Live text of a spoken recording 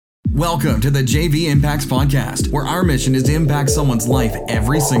Welcome to the JV Impacts Podcast, where our mission is to impact someone's life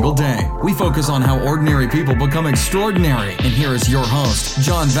every single day. We focus on how ordinary people become extraordinary. And here is your host,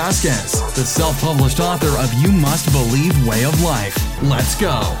 John Vasquez, the self-published author of You Must Believe Way of Life. Let's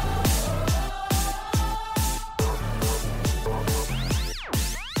go.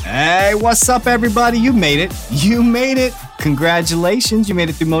 Hey, what's up, everybody? You made it. You made it. Congratulations. You made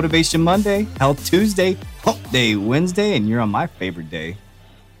it through Motivation Monday, Health Tuesday, Hump Day Wednesday, and you're on my favorite day.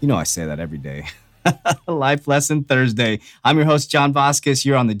 You know I say that every day. Life Lesson Thursday. I'm your host, John Vasquez.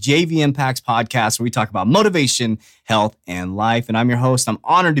 You're on the JV Impacts Podcast, where we talk about motivation, health, and life. And I'm your host. I'm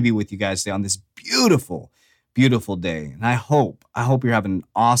honored to be with you guys today on this beautiful, beautiful day. And I hope you're having an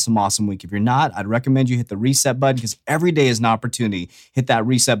awesome week. If you're not, I'd recommend you hit the reset button, because every day is an opportunity. Hit that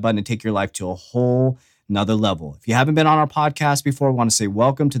reset button and take your life to a whole another level. If you haven't been on our podcast before, I want to say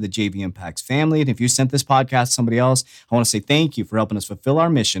welcome to the JV Impacts family. And if you sent this podcast to somebody else, I want to say thank you for helping us fulfill our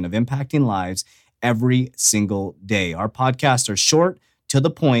mission of impacting lives every single day. Our podcasts are short, to the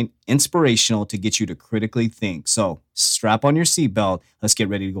point, inspirational, to get you to critically think. So strap on your seatbelt. Let's get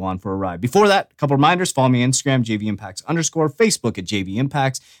ready to go on for a ride. Before that, a couple reminders. Follow me on Instagram, JV Impacts _, Facebook at JV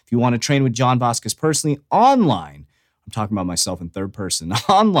Impacts. If you want to train with John Vasquez personally online, I'm talking about myself in third person,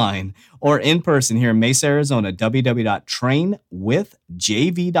 online or in person here in Mesa, Arizona,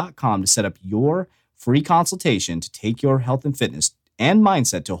 www.trainwithjv.com to set up your free consultation to take your health and fitness and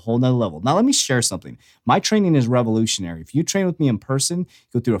mindset to a whole nother level. Now, let me share something. My training is revolutionary. If you train with me in person, you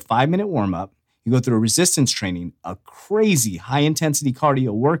go through a 5-minute warm-up, you go through a resistance training, a crazy high-intensity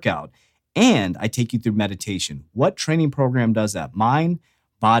cardio workout, and I take you through meditation. What training program does that? Mind,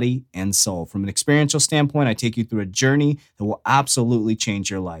 body, and soul. From an experiential standpoint, I take you through a journey that will absolutely change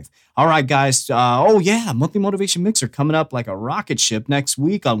your life. All right, guys. Monthly Motivation Mixer coming up like a rocket ship next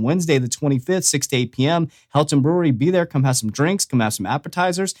week on Wednesday, the 25th, 6 to 8 p.m. Helton Brewery. Be there. Come have some drinks. Come have some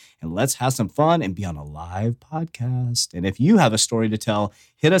appetizers. And let's have some fun and be on a live podcast. And if you have a story to tell,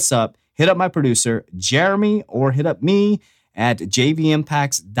 hit us up. Hit up my producer, Jeremy, or hit up me at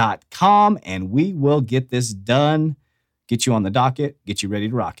jvimpacts.com, and we will get this done. Get you on the docket, get you ready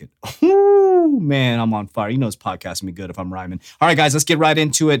to rock it. Ooh, man, I'm on fire. You know, this podcast me good if I'm rhyming. All right, guys, let's get right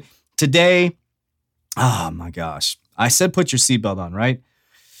into it. Today, oh my gosh. I said put your seatbelt on, right?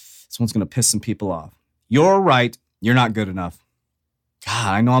 This one's going to piss some people off. You're right. You're not good enough.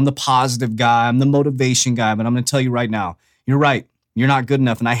 God, I know I'm the positive guy. I'm the motivation guy, but I'm going to tell you right now, you're right. You're not good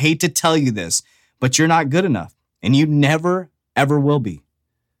enough. And I hate to tell you this, but you're not good enough. And you never, ever will be.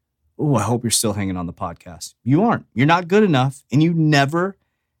 Oh, I hope you're still hanging on the podcast. You aren't. You're not good enough, and you never,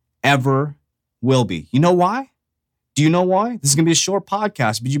 ever will be. You know why? Do you know why? This is going to be a short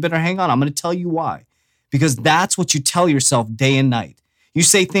podcast, but you better hang on. I'm going to tell you why. Because that's what you tell yourself day and night. You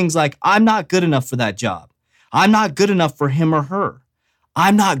say things like, I'm not good enough for that job. I'm not good enough for him or her.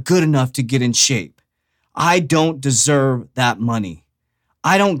 I'm not good enough to get in shape. I don't deserve that money.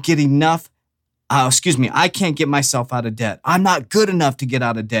 I don't get enough. I can't get myself out of debt. I'm not good enough to get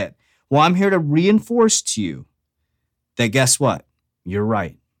out of debt. Well, I'm here to reinforce to you that guess what? You're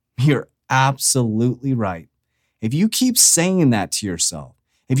right. You're absolutely right. If you keep saying that to yourself,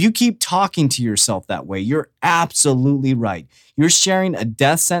 if you keep talking to yourself that way, you're absolutely right. You're sharing a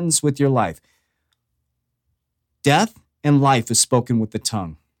death sentence with your life. Death and life is spoken with the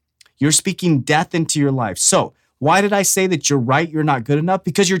tongue. You're speaking death into your life. So, why did I say that you're right, you're not good enough?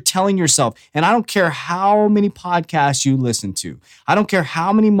 Because you're telling yourself, and I don't care how many podcasts you listen to. I don't care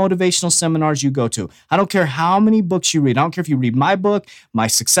how many motivational seminars you go to. I don't care how many books you read. I don't care if you read my book, my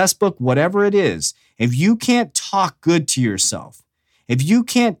success book, whatever it is. If you can't talk good to yourself, if you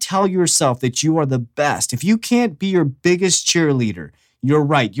can't tell yourself that you are the best, if you can't be your biggest cheerleader, you're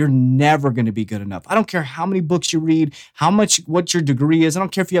right. You're never going to be good enough. I don't care how many books you read, what your degree is. I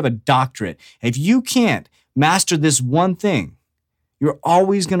don't care if you have a doctorate. If you can't master this one thing, you're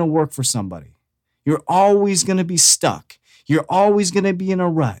always going to work for somebody. You're always going to be stuck. You're always going to be in a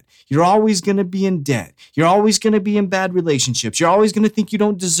rut. You're always going to be in debt. You're always going to be in bad relationships. You're always going to think you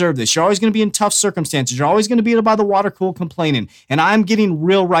don't deserve this. You're always going to be in tough circumstances. You're always going to be by the water cooler complaining. And I'm getting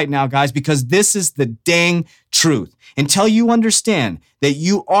real right now, guys, because this is the dang truth. Until you understand that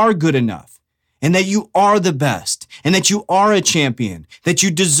you are good enough, and that you are the best, and that you are a champion, that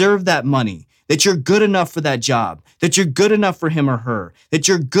you deserve that money, that you're good enough for that job, that you're good enough for him or her, that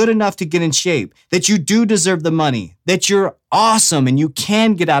you're good enough to get in shape, that you do deserve the money, that you're awesome and you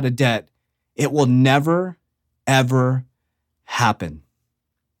can get out of debt, it will never, ever happen.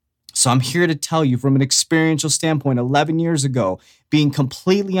 So I'm here to tell you from an experiential standpoint, 11 years ago, being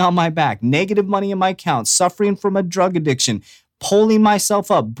completely on my back, negative money in my account, suffering from a drug addiction, pulling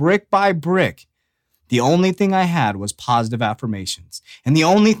myself up brick by brick, The only thing I had was positive affirmations. And the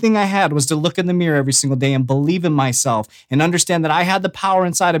only thing I had was to look in the mirror every single day and believe in myself and understand that I had the power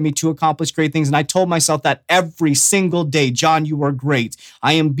inside of me to accomplish great things. And I told myself that every single day, John, you are great.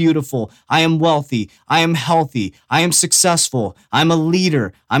 I am beautiful. I am wealthy. I am healthy. I am successful. I'm a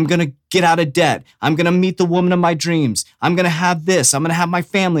leader. I'm going to get out of debt. I'm going to meet the woman of my dreams. I'm going to have this. I'm going to have my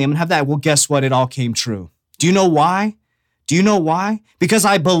family. I'm going to have that. Well, guess what? It all came true. Do you know why? Do you know why? Because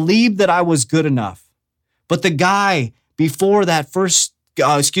I believed that I was good enough. But the guy before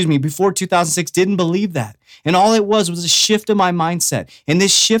before 2006 didn't believe that. And all it was a shift in my mindset. And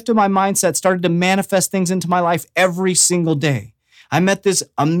this shift in my mindset started to manifest things into my life every single day. I met this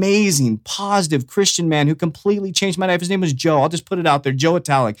amazing, positive Christian man who completely changed my life. His name was Joe. I'll just put it out there, Joe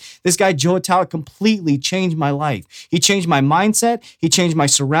Italic. This guy, Joe Italic, completely changed my life. He changed my mindset. He changed my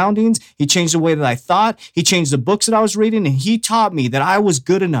surroundings. He changed the way that I thought. He changed the books that I was reading, and he taught me that I was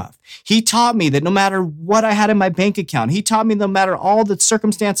good enough. He taught me that no matter what I had in my bank account, he taught me no matter all the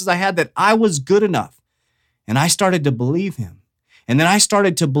circumstances I had, that I was good enough. And I started to believe him. And then I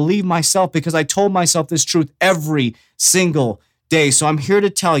started to believe myself because I told myself this truth every single day. So I'm here to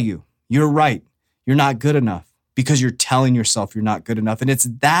tell you, you're right. You're not good enough because you're telling yourself you're not good enough. And it's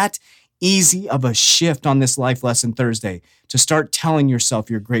that easy of a shift on this Life Lesson Thursday to start telling yourself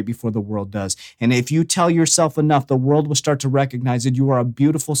you're great before the world does. And if you tell yourself enough, the world will start to recognize that you are a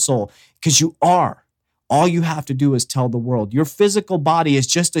beautiful soul, because you are. All you have to do is tell the world. Your physical body is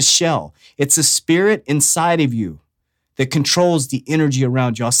just a shell. It's a spirit inside of you that controls the energy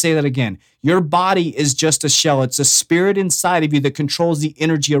around you. I'll say that again. Your body is just a shell. It's a spirit inside of you that controls the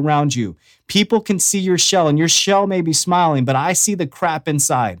energy around you. People can see your shell, and your shell may be smiling, but I see the crap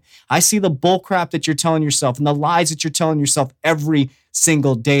inside. I see the bull crap that you're telling yourself and the lies that you're telling yourself every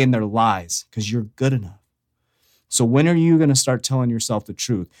single day, and they're lies because you're good enough. So when are you going to start telling yourself the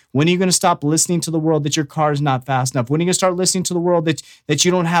truth? When are you going to stop listening to the world that your car is not fast enough? When are you going to start listening to the world that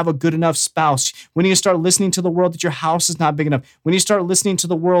you don't have a good enough spouse? When are you going to start listening to the world that your house is not big enough? When you start listening to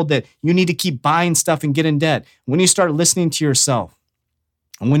the world that you need to keep buying stuff and get in debt? When you start listening to yourself?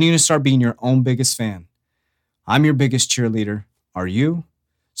 And when are you going to start being your own biggest fan? I'm your biggest cheerleader. Are you?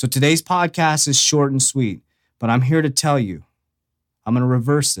 So today's podcast is short and sweet, but I'm here to tell you, I'm going to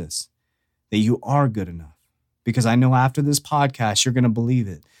reverse this, that you are good enough. Because I know after this podcast, you're going to believe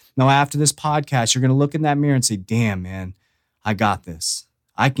it. Now, after this podcast, you're going to look in that mirror and say, damn, man, I got this.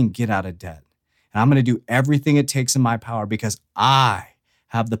 I can get out of debt. And I'm going to do everything it takes in my power because I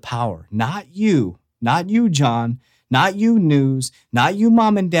have the power. Not you, John, not you, news, not you,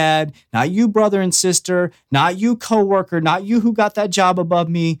 mom and dad, not you, brother and sister, not you, coworker, not you who got that job above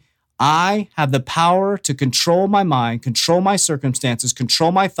me. I have the power to control my mind, control my circumstances,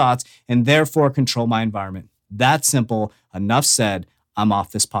 control my thoughts, and therefore control my environment. That simple. Enough said. I'm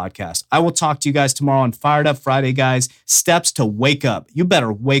off this podcast. I will talk to you guys tomorrow on Fired Up Friday, guys. Steps to wake up. You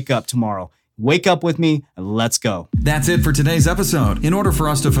better wake up tomorrow. Wake up with me and let's go. That's it for today's episode. In order for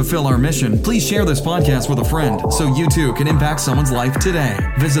us to fulfill our mission, please share this podcast with a friend so you too can impact someone's life today.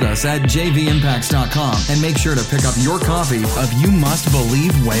 Visit us at jvimpacts.com and make sure to pick up your copy of You Must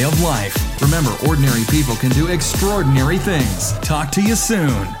Believe Way of Life. Remember, ordinary people can do extraordinary things. Talk to you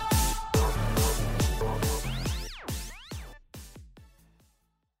soon.